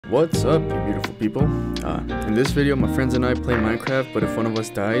What's up, you beautiful people? In this video, my friends and I play Minecraft, but if one of us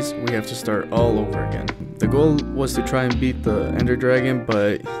dies, we have to start all over again. The goal was to try and beat the Ender Dragon,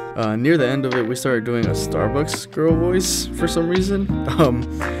 but near the end of it, we started doing a Starbucks girl voice for some reason.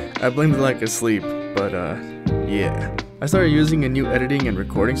 I blamed the lack of sleep, but yeah. I started using a new editing and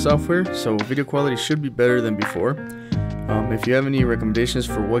recording software, so video quality should be better than before. If you have any recommendations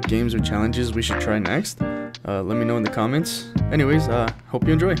for what games or challenges we should try next, let me know in the comments. Anyways, hope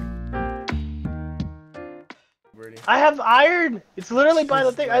you enjoy. I have iron. It's literally by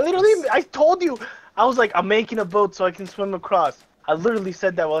the thing. I told you. I was like, I'm making a boat so I can swim across. I literally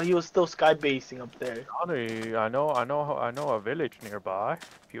said that while he was still sky basing up there. Honey, I know a village nearby.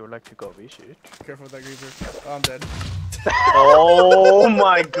 If you would like to go visit. Careful with that creeper. Oh, I'm dead. Oh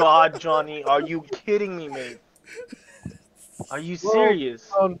my God, Johnny, are you kidding me, mate? Are you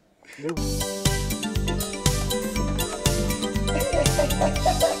serious?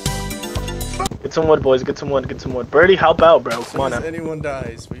 Get some wood, boys. Get some wood. Get some wood. Birdie, help out, bro. Come on now. If anyone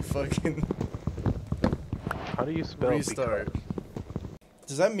dies, we fucking How do you spell restart.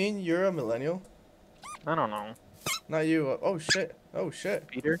 Does that mean you're a millennial? I don't know. Not you. Oh shit. Oh shit.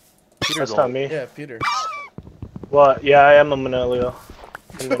 Peter? That's not me. Yeah, Peter. What? Yeah, I am a millennial.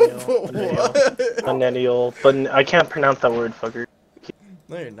 What? Millennial. But I can't pronounce that word, fucker.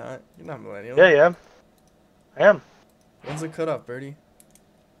 No, you're not. You're not millennial. Yeah. I am. When's the cutoff, Birdie?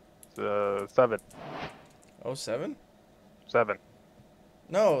 7. Oh, 7? 7.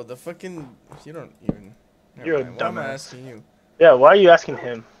 No, the fucking... You don't even... Never You're mind. a Why am I dumbass. asking you? Yeah, why are you asking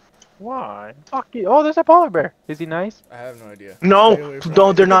him? Why? Fuck you. Oh, there's a polar bear. Is he nice? I have no idea. No, Stay away from no,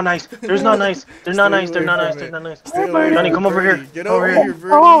 me. they're not nice. They're not nice. They're not Stay nice. They're away not from nice. it. They're not nice. Stay away Johnny, from come over Birdie. here. Get Over over here. here,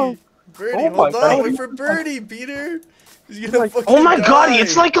 Birdie. Oh. Birdie, Oh hold my on. God. Wait for Birdie, Peter. He's gonna fucking Oh my God, die.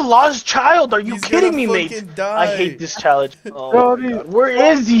 it's like a lost child. Are you He's kidding gonna me, mate? fucking die. I hate this challenge. Oh Johnny. my God. Where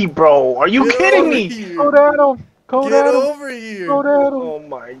is he, bro? Are you Get kidding over me? here. Go down him. Go Get down him. over here. Go down him. Oh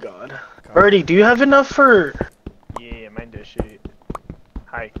my God. Birdie, do you have enough for... Yeah, mind that shit.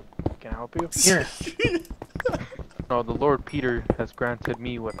 Hi. Can I help you? Here. No, the Lord Peter has granted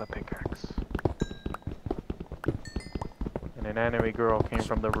me with a pickaxe. And an anime girl came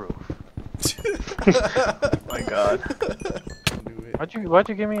from the roof. Oh my God. Do it. Why'd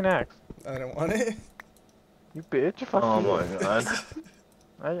you give me an axe? I don't want it. You bitch. Fuck Oh you. my God.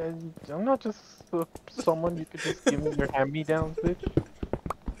 I'm not just someone you could just give me your hand-me-downs, bitch.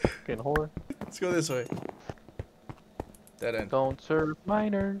 Fucking whore. Let's go this way. Dead end. Don't serve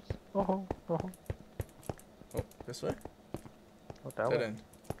minors. Oh. Oh, this way? Not that Dead way. end.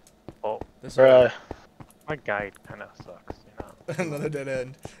 Oh. This way. Bruh. My guide kind of sucks, you know. Another dead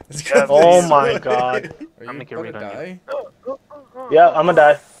end. Let's Yeah, go oh this my way. God. Are I'm you making about a to read on die? Yeah, I'm gonna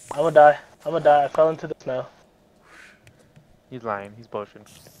die. I'm gonna die. I fell into this now. He's lying. He's bullshitting.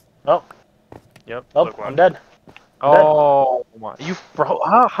 Oh. Yep. Oh, look, I'm dead. Oh my! You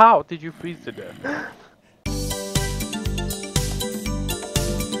how did you freeze to death?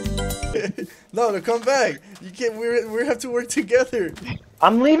 No, come back. You can't. We have to work together.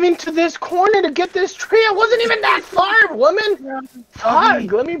 I'm leaving to this corner to get this tree. I wasn't even that far, woman.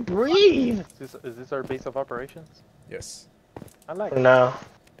 Fuck, let me breathe. Is this our base of operations? Yes. I like For it. now.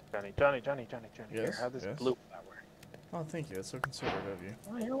 Johnny. Here, Yes, have this yes. blue flower. Oh, thank you. That's so considerate of you.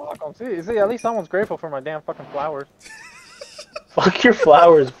 Oh, you're welcome. See, at least someone's grateful for my damn fucking flowers. Fuck your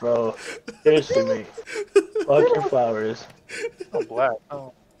flowers, bro. Seriously, mate. Fuck your flowers. I'm black.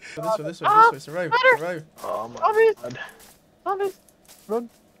 Oh. This way. Survive. Oh my Zombies! God. Zombies! Run.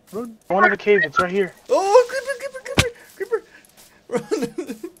 One in the cave. It's right here. Oh, creeper. Run.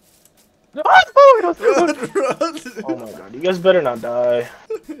 No, oh, Run. Oh my God. You guys better not die.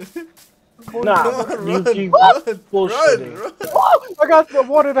 Nah, Run. you Run. bullshitting. I got the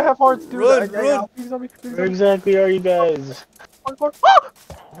 1.5 hearts, dude. Run. Where exactly are you guys?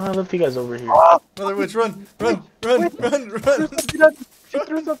 I left you guys over here. Mother witch, run. She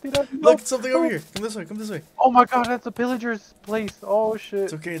threw something at me. Look, something over here. Come this way. Oh my God, that's a pillager's place. Oh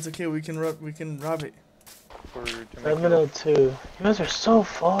shit. It's okay. We can rob it. 702. You guys are so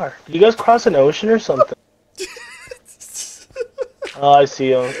far. Did you guys cross an ocean or something? Oh, I see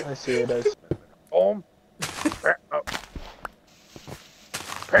you. I see it. Boom. Look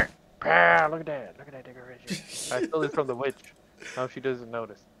at that decoration. I stole it from the witch. Now she doesn't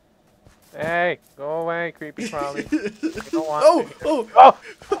notice. Hey, go away, creepy crawly. We don't want you here. Oh!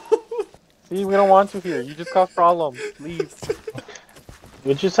 See, we don't want you here. You just cause problems. Leave.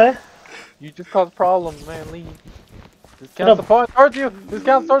 What'd you say? You just cause problems, man. Leave. This counts the point towards you. This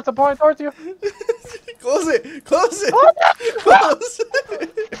count starts the point towards you. Close it. Close it.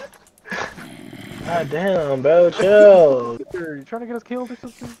 God damn, bro, chill. Are you trying to get us killed or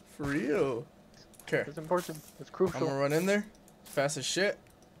something? For real. Okay. It's important. It's I'm crucial. gonna run in there. Fast as shit.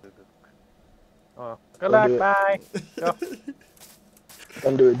 Good Don't luck, do it. bye. Go.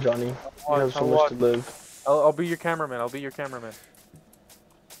 Don't do it, Johnny. You have so much to live. I'll be your cameraman. I'll be your cameraman.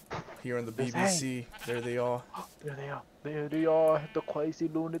 Here on the Yes, BBC. There they are. There they are. There they are. The crazy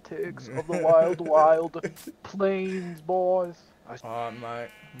lunatics of the wild, wild plains, boys. Oh my. I'm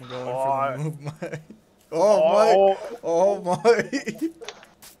going Oh. for the move, my. Oh my. Oh my.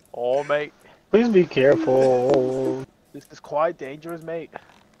 Oh, mate. Please be careful. This is quite dangerous, mate.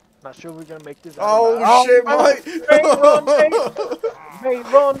 Not sure we're gonna make this. Oh shit, Mike! Mate,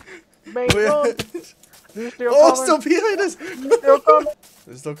 run! Mate, run! They're still Oh, coming. still behind us! They're still coming.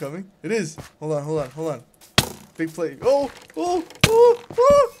 It's still coming? It is. Hold on, hold on, hold on. Big play. Oh, oh, oh,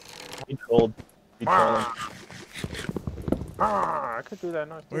 oh! He trolled. He trolled. I could do that.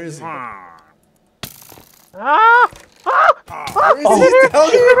 No, Where is he? Ah! Where is he? Down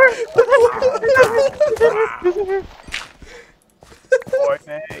here? Boy,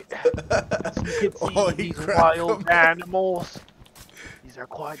 mate. As you can see, Oh, he these grabbed wild him. animals. These are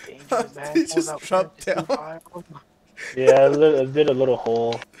quite dangerous, man. He just dropped down. Yeah, I did a little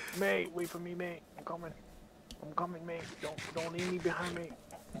hole. Mate, wait for me, mate. I'm coming. I'm coming, mate. Don't leave me behind, mate.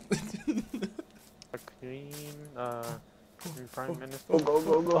 A clean, Prime Minister.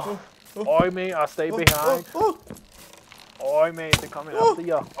 Go. Oi, mate, I'll stay behind. Oi, mate, they're coming after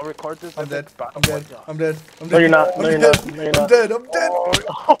you. I'll record this. I'm dead. Battle I'm dead. with ya. I'm dead. I'm dead. No, you're not. No, I'm you're dead. not. No, you're I'm not. dead. I'm dead.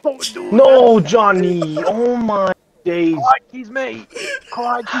 Oh, dude. No, Johnny. Oh my days. Crikey's, mate.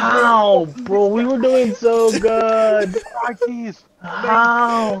 Crikey's, How, bro? We were doing so good. Crikey's.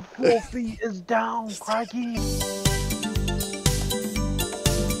 How? Wolfie is down. Crikey.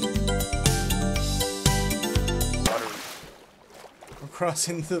 We're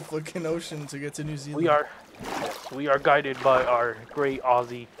crossing the fucking ocean to get to New Zealand. We are guided by our great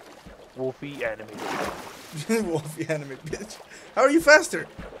Aussie Wolfie anime. Wolfie anime, bitch. How are you faster?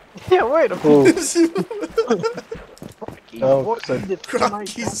 Yeah, wait a Ooh. Oh, what so- is this?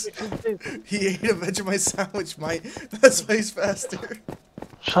 Crockies. He ate a Vegemite sandwich, mate. That's why he's faster.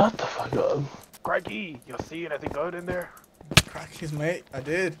 Shut the fuck up. Crikey, you see anything good in there? Crockies, mate. I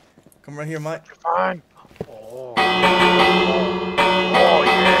did. Come right here, mate. You're fine. Oh. Oh,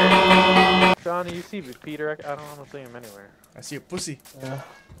 yeah. Johnny, you see Peter? I don't see him anywhere. I see a pussy. Yeah.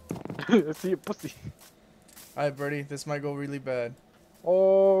 I see a pussy. Alright, Birdie. This might go really bad.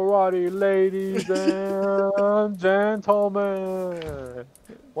 Alrighty, ladies and gentlemen,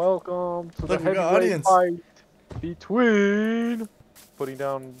 welcome to the Look, we got heavyweight audience. fight between putting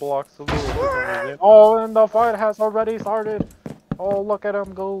down blocks of wood. Oh, and the fight has already started. Oh, look at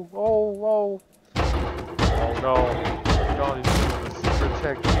him go. Oh no. Johnny's doing the secret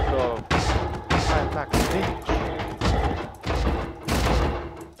technique of high back snake.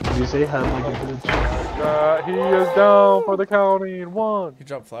 Did you say have like a bitch? He is down for the counting. 1, He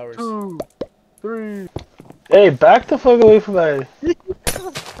dropped flowers. 2, 3. Hey, back the fuck away from that.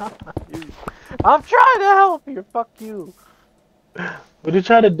 I'm trying to help you. Fuck you. What are you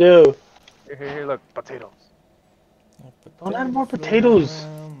trying to do? Here, look, potatoes. Don't add more potatoes.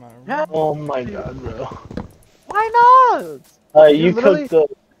 Yeah. Oh my god, bro. Why not? You You literally- cooked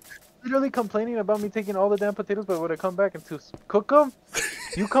the. Literally complaining about me taking all the damn potatoes, but when I come back and to cook them,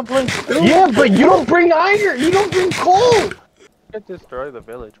 you complain too. Yeah, but you don't bring iron. You don't bring coal. You can't destroy the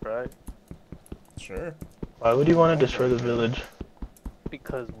village, right? Sure. Why would you want to destroy the village?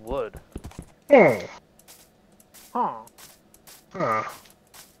 Because wood. Hmm. Huh. Huh.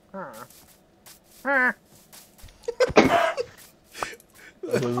 Huh.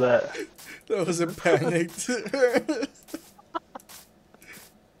 What was that? That was a panicked.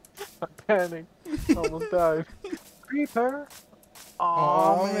 I panicked. Almost died. Creeper.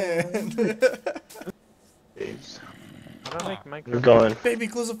 Oh man. How do I make Minecraft? You're going. Baby,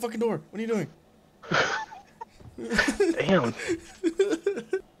 close the fucking door. What are you doing? Damn.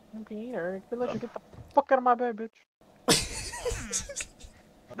 Peter, villager, get the fuck out of my bed, bitch.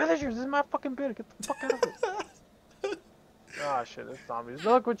 Villagers, this is my fucking bed. Get the fuck out of it. Ah, shit, it's zombies.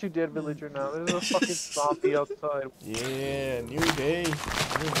 Look what you did, villager, now. There's a fucking zombie outside. Yeah, new day.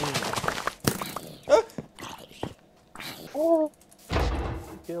 New me. Oh!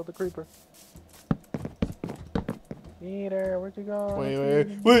 Kill the creeper. Peter, where'd you go?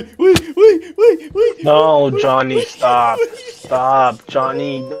 Wait. No, Johnny, stop. Stop,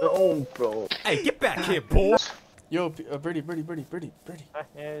 Johnny. No, bro. Hey, get back here, boy! Yo, Birdie.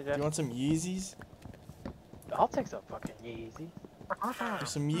 Yeah. You want some Yeezys? I'll take some fucking easy.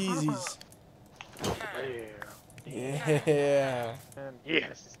 There's some Yeezys. Yeah. Yeah. And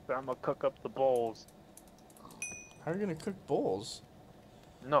yes, I'm gonna cook up the bowls. How are you gonna cook bowls?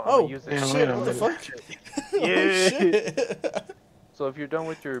 No, I'm Oh, gonna use it. shit, what the fuck? Yeah. Oh, shit. So if you're done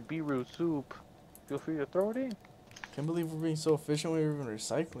with your beetroot soup, feel free to throw it in. Can't believe we're being so efficient when we're even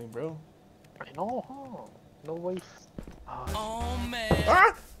recycling, bro. I know, huh? No waste. Oh man.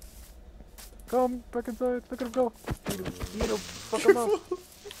 Ah! Come back inside. Look at him go. Eat him. Fuck him up.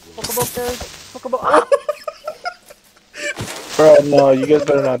 Fuck him up, guys. Fuck him up. Ah! Bro, no, you guys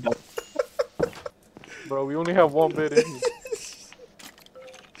better not die. Bro, we only have one bit in here.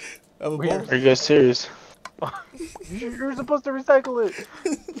 Have a Weird. bowl? Are you guys serious? You're supposed to recycle it.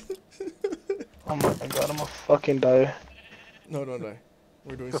 Oh my god, I'm gonna fucking die. No, don't die.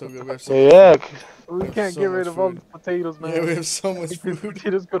 We're doing so good. We have so Yeah, We have can't so get rid much of all food. the potatoes, man. Yeah, we have so much These food.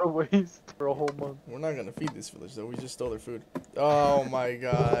 potatoes go to waste for a whole month. We're not gonna feed this village though. We just stole their food. Oh my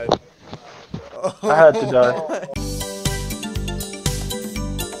god. I had to die.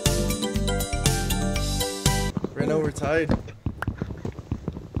 Right now we're tied.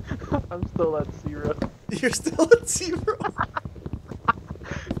 I'm still at 0. You're still at 0.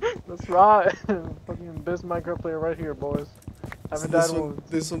 That's right. Fucking best Minecraft player right here, boys. So Haven't died once.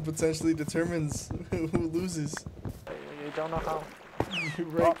 this one potentially determines who loses. You don't know how. You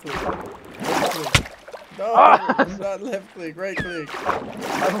right click. Left click. No, not left click, right click.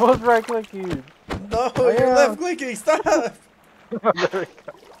 I was right clicking. No, I you're am. left clicking. Stop. There we go.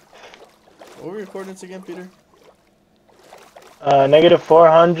 What were your coordinates again, Peter? Negative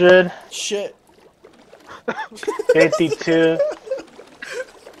 400, Shit. 52.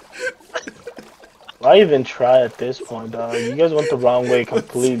 Why even try at this point, dog? You guys went the wrong way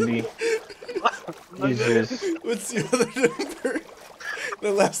completely. Jesus. What's the other number?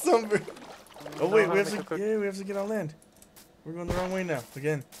 The last number. Oh wait, we have to get on land. We're going the wrong way now.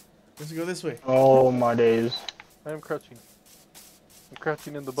 Again. We have to go this way. Oh my days. I am crouching. I'm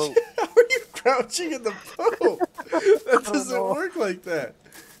crouching in the boat. How are you crouching in the boat? That doesn't know. work like that.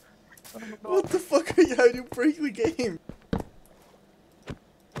 What the fuck are you? How do you break the game?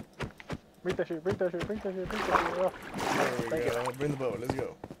 Bring that shit, bring that shit, bring that shit, bring that shit. Oh. There we Thank you. go. Bring the boat. Let's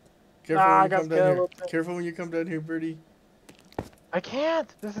go. Ah, Careful I when you got come down here. skeleton. Careful when you come down here, birdie. I can't!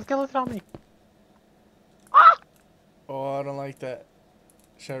 There's a skeleton on me. Oh, I don't like that.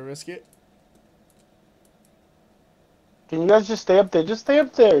 Should I risk it? Can you guys just stay up there? Just stay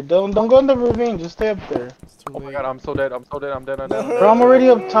up there. Don't go in the ravine. Just stay up there. It's too Oh my late. god, I'm so dead, I'm so dead, I'm dead, I'm dead. Bro, I'm already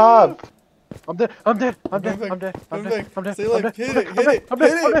up top. I'm dead, I'm dead, I'm Come dead, back, I'm dead, I'm come dead, back. I'm dead, Stay I'm like, dead, hit I'm it, hit dead, it, I'm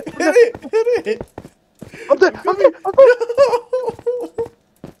dead, hit I'm it, dead, hit it, hit it. I'm dead, I'm dead, I'm dead.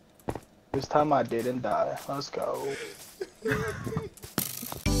 This time I didn't die. Let's go.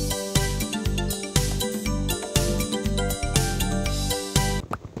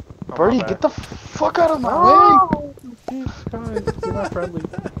 Birdie, get the fuck out of my way! Oh, Jesus Christ, you're not friendly.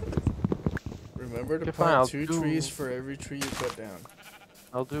 Remember to Okay, fine, plant I'll 2 do- trees for every tree you cut down.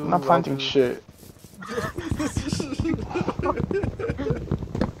 I'll do. I'm not planting shit.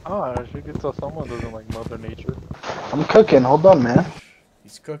 Oh, I should get tell someone doesn't like Mother Nature. I'm cooking. Hold on, man.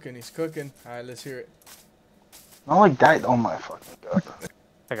 He's cooking, he's cooking. Alright, let's hear it. Not like that. Oh my fucking god.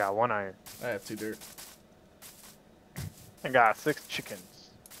 I got 1 iron. I have 2 dirt. I got 6 chickens.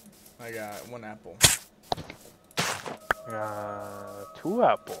 I got 1 apple. I got 2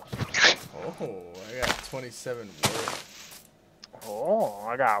 apples. Oh, I got 27 wood. Oh,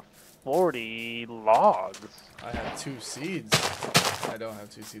 I got 40 logs. I have 2 seeds. I don't have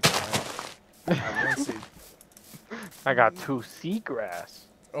 2 seeds. I have 1 seed. I got 2 seagrass.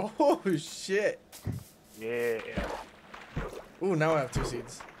 Oh shit. Yeah. Ooh, now I have 2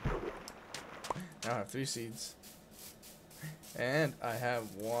 seeds. Now I have 3 seeds. And I have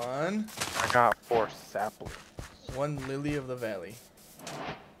 1 I got 4 saplings. lily of the valley.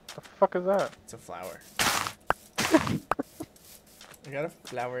 The fuck is that? It's a flower. I got a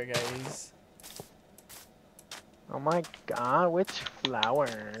flower, guys. Oh my god, which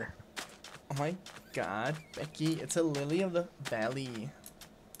flower? Oh my god, Becky, it's a lily of the valley.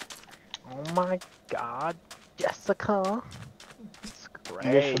 Oh my god, Jessica. It's You guys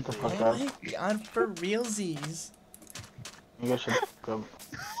great. shut the fuck Oh up. my god, for realsies. You guys shut the fuck up.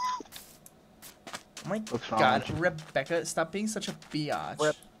 Oh my What's wrong god, with you? Rebecca, stop being such a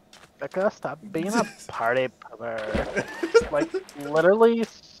biatch. Rebecca, stop being a party pooper. Like, literally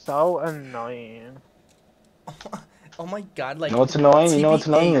so annoying. Oh my god, like. You know what's annoying? You know what's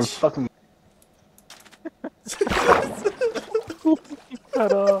annoying? You're TBH. fucking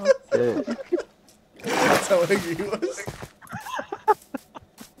Shut up. shit. That's how angry he was.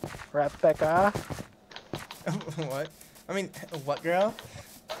 Rebecca? What? I mean, what, girl?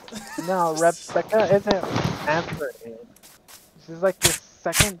 No, Rebecca isn't answering. This is like the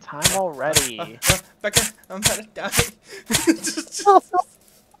 2nd time already. Becca, I'm about to die.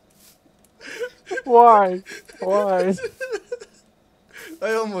 Why? Why?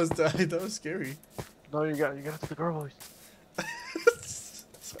 I almost died. That was scary. No, you got to the girl voice.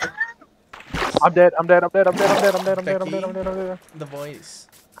 I'm dead. I'm dead. I'm dead. I'm dead. I'm dead. I'm dead. I'm dead. I'm dead. I'm dead. I'm dead. The voice.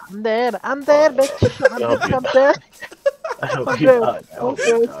 I'm dead. I'm dead, bitch. I'm dead. I'm dead. I hope I'm you dead. die. I hope I'm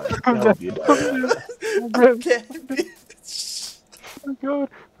you dead. die. I hope you die. I'm dead. Okay. I'm good.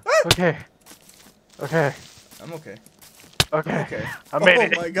 Okay. Okay. I'm okay. Okay. I'm okay. I made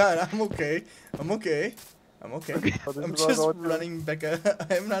it. Oh my god, I'm okay. I'm okay. I'm okay. So this I'm is what just going through. running, Becca.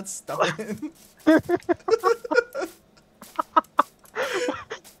 I am not stopping.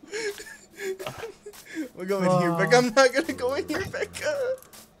 We're going here, Becca. I'm not gonna go in here, Becca.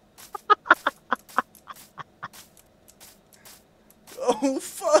 Oh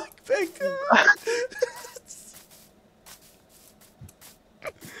fuck, Becca.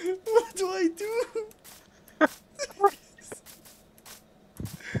 What do I do?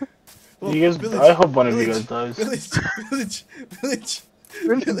 Oh, You guys, village, I hope one of you village, guys dies. Village. It's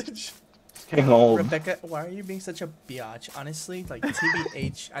getting old. Rebecca, why are you being such a biatch? Honestly, like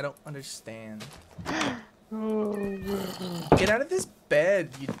TBH, I don't understand. Get out of this bed,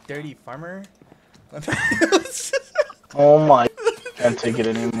 you dirty farmer. Oh my! Can't take it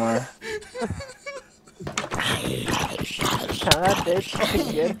anymore. Tell that bitch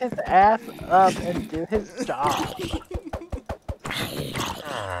to get his ass up and do his job.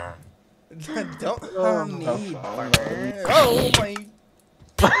 Don't harm me, farmer. Oh my!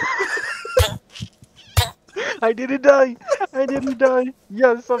 I didn't die. I didn't die.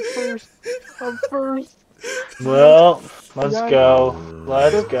 Yes, I'm first. I'm first. Well, let's go.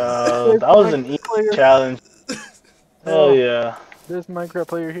 Let's go. That was an easy challenge. Hell yeah. This Minecraft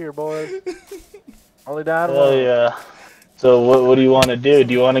player here, boys. Only died Hell once. yeah. So what do you want to do?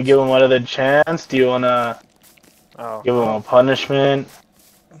 Do you want to give him another chance? Do you want to give him a punishment?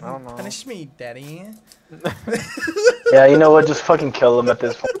 I don't know. Punish me, daddy. Yeah, you know what? Just fucking kill him at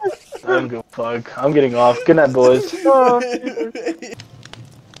this point. I don't give a fuck. I'm getting off. Good night, boys. Hi.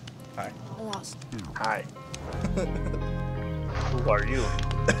 Hi. Who are you?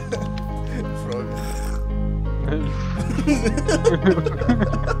 Frog.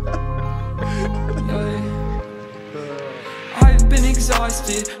 I've been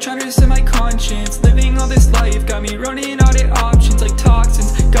exhausted, trying to reset my conscience. Living all this life got me running out of options like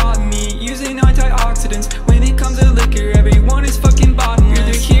toxins. Got me using antioxidants. When it comes to liquor, everyone is fucking bottomless. You're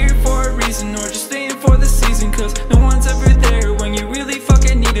either here for a reason or just